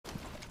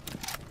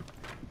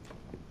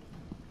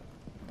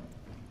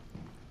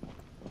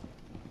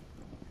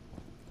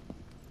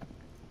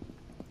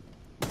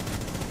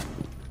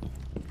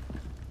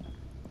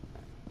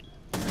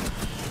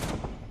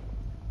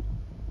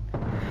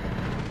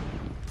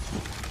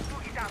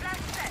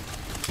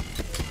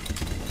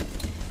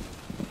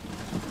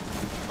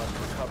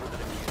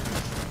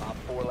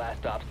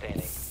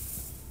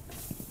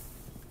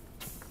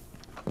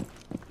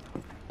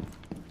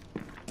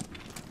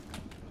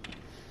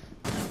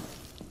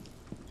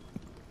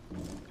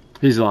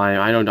He's lying.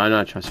 I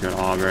don't trust you at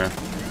all, bro.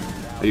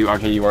 You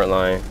okay? You weren't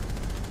lying.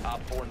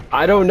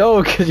 I don't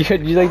know, cause you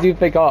like do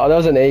pick off. That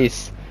was an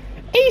ace.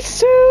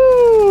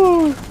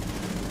 Ace-oo!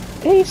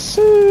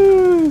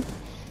 Ace-oo!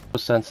 So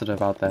sensitive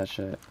about that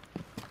shit.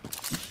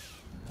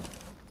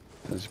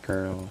 This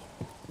girl.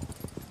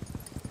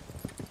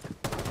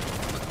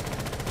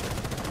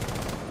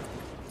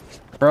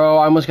 Bro,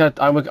 I almost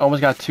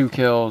got 2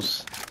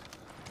 kills.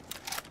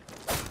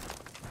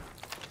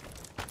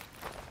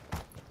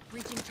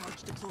 Breaching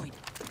charge deployed.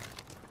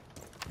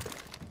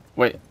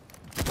 Wait.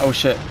 Oh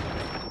shit.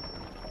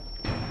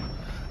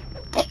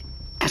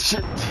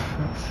 Shit.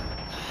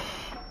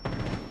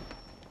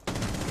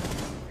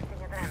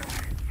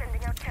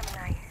 Sending out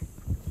Gemini.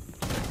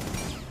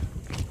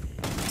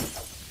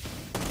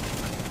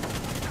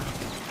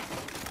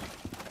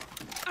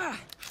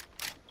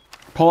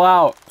 Pull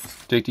out.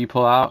 Jake, do you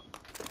pull out?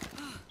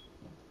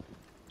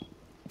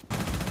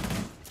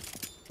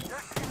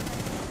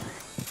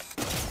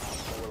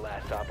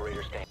 Last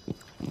operator standing.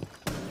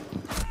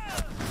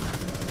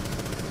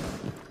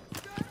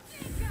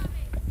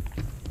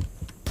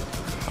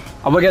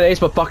 I'm gonna get an ace,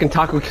 but fucking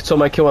Taco stole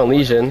my kill on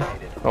Legion.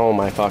 Oh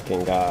my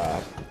fucking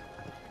god.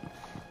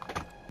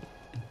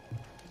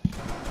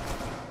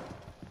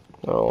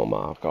 Oh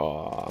my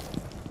god.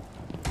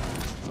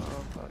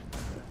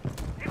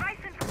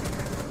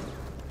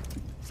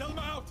 Sell them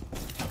out.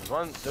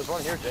 There's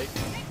one here, Jake.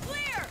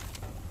 Clear.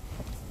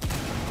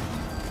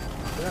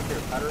 Is that your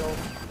federal?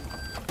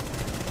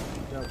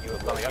 You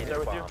have coming up there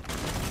with you?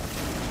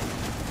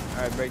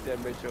 Alright, break that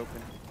bitch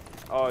open.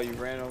 Oh, you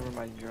ran over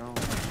my drone.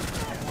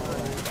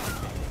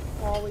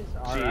 Always.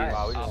 Jeez,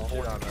 wow, we just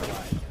pulled on that.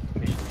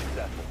 Mission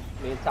successful.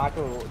 Me and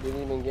Taco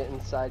didn't even get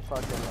inside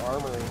fucking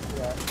armory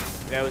yet.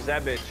 Yeah, it was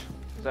that bitch.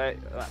 Was that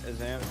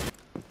Azam?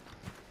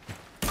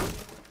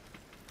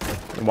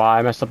 Wow,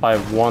 I messed up by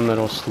one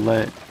little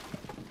slit.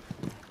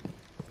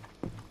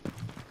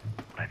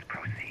 Let's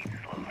proceed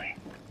slowly.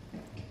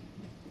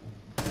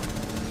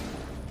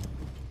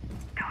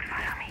 Don't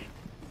follow me.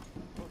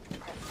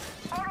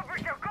 Auto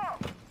Brazil, go!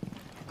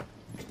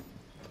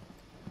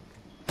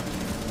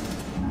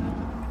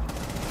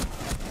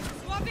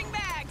 Swapping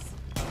bags.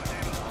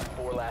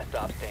 4 last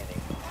stop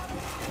standing.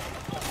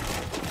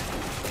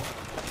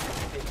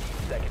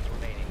 15 seconds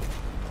remaining.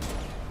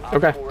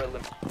 Okay. 4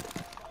 elim-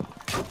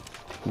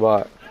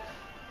 What?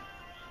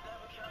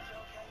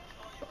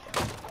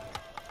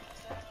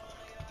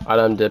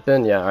 I'm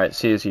dipping? Yeah, alright,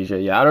 see you,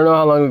 CJ. Yeah, I don't know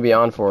how long we'll be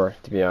on for,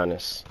 to be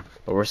honest.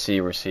 But we'll see,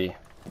 we'll see.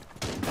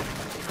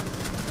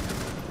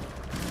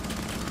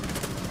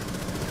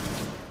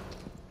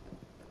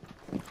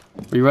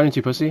 Are you running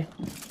to, pussy?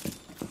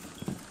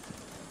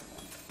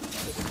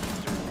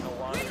 No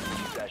longer in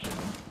possession.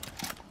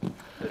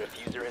 The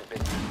diffuser has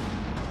been.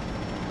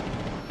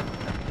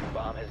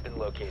 Bomb has been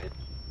located.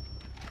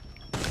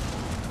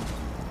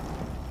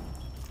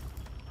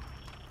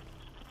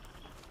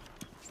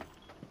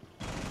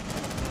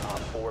 On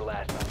 4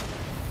 last stop.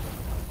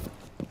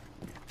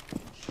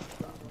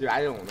 Dude,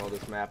 I don't know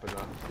this map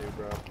enough, dude,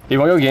 bro. You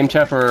wanna go game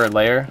chat for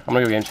layer? I'm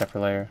gonna go game chat for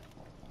layer.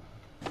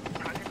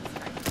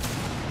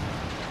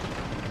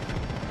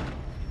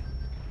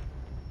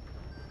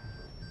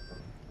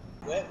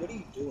 What are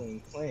you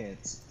doing?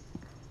 Plants.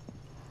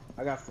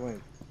 I got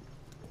flint.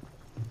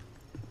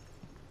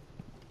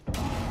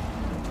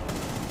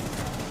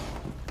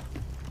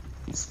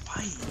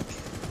 Spike.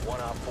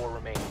 1 on 4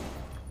 remaining.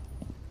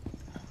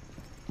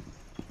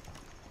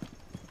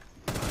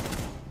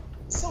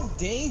 So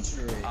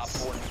dangerous. Op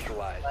 4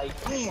 neutralized. Like,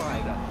 oh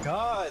my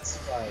god,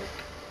 Spike.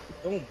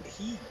 Don't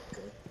peek.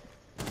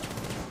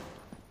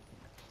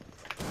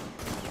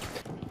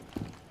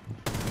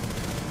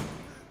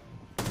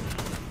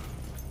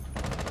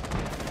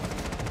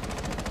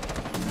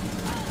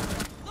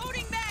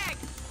 Loading bag.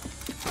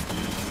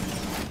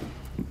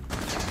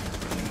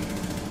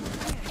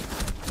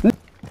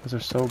 Those are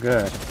so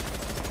good.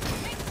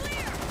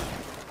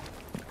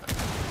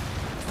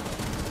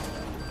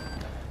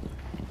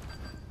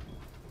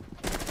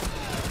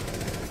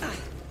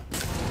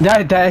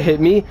 That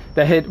hit me.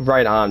 That hit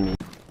right on me.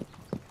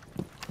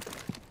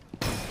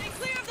 Stay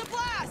clear of the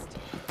blast.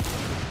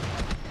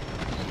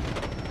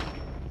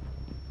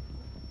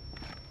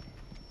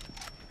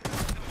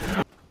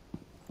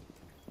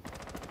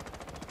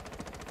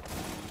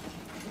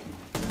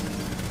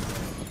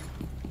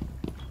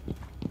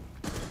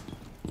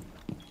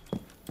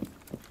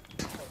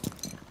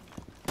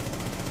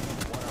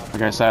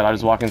 Like I said, I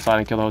just walk inside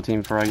and kill the whole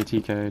team before I get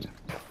TK'd.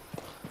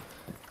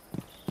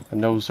 I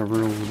know it's a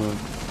rule, but...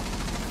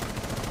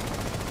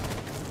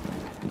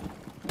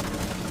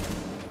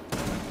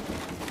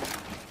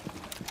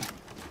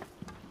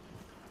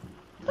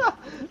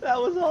 That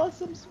was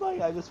awesome,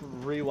 Spike. I just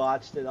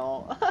rewatched it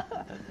all.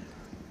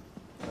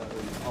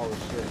 Oh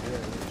shit, yeah.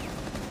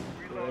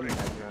 Reloading.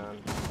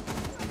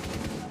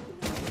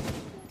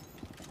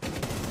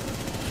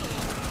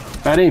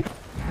 Betty!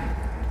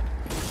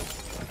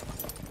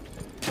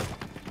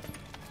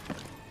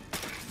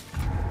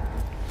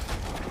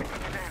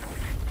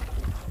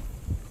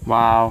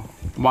 Wow.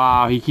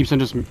 Wow, he keeps on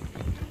just...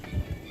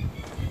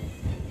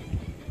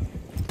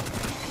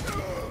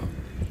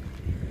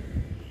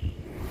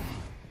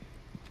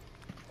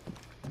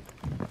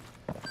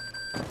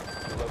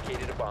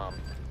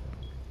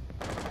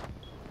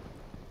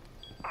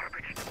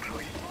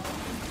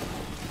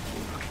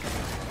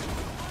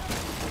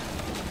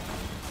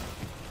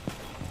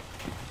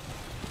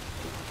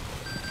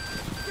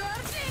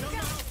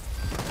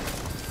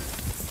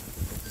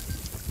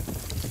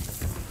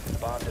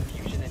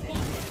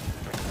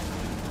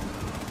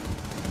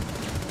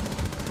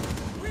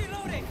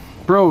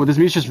 Bro, this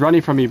meat's just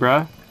running from me,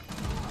 bruh. Op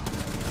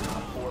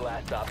 4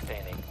 last stop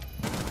standing.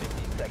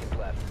 15 seconds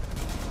left.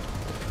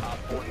 Op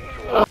 4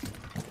 neutral.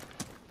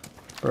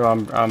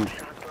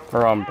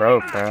 Bro, I'm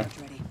broke, bro.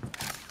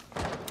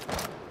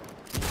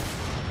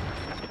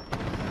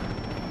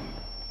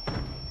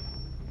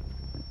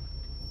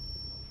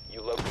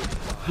 You located.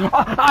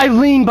 I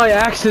leaned by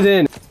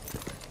accident.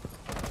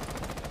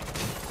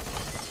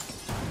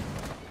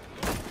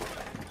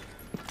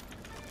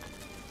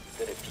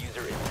 The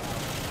diffuser is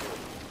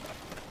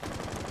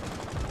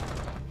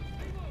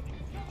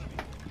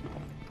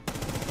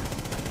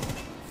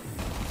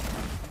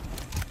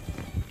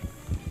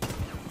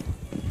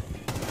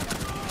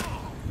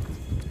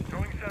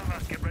Throwing Selma.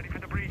 Get ready for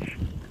the breach.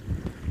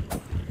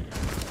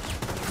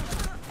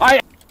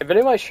 If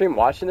anybody stream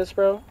watching this,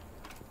 bro,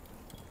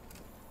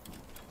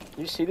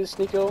 you see this,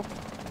 Nico?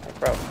 Like,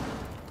 bro.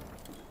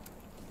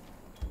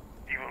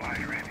 Evil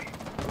eye ready.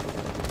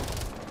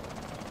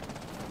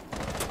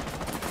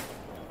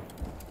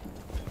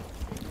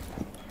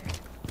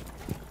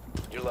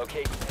 your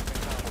location has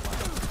been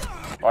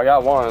compromised. Oh, I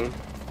got one.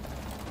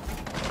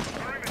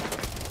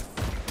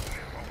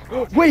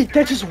 Wait,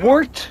 that just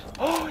worked?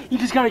 You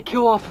just got a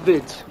kill off of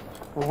it.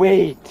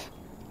 Wait,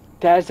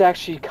 that's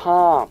actually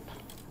comp.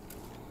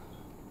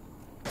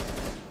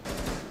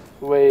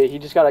 Wait, he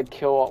just got a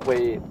kill.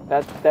 Wait,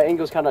 that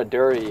angle's kind of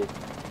dirty.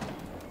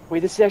 Wait,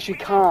 this is actually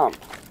comp.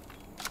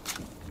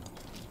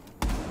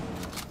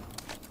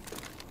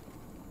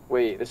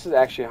 Wait, this is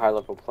actually high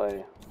level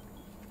play.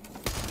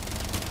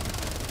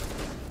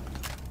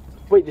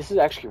 Wait, this is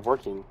actually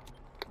working.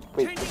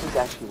 Wait, this is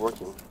actually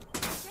working.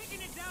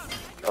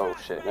 Oh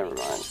shit, never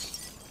mind.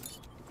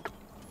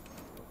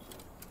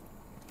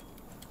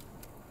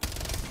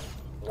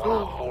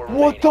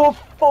 What the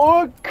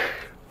fuck?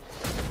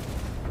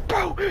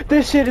 Bro,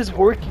 this shit is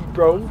working,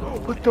 bro.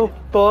 What the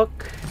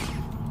fuck?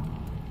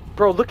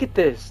 Bro, look at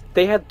this.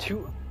 They had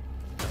two.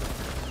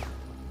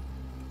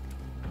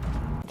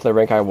 It's the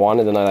rank I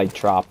wanted, and I like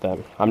dropped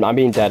them. I'm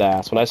being dead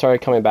ass. When I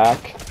started coming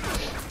back,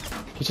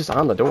 he's just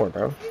on the door,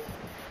 bro.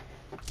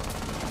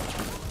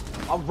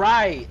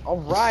 Alright.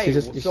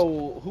 He's-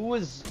 So who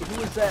is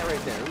that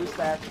right there? Who's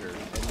Thatcher?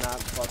 And not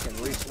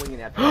fucking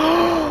re-swinging at the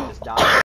just died.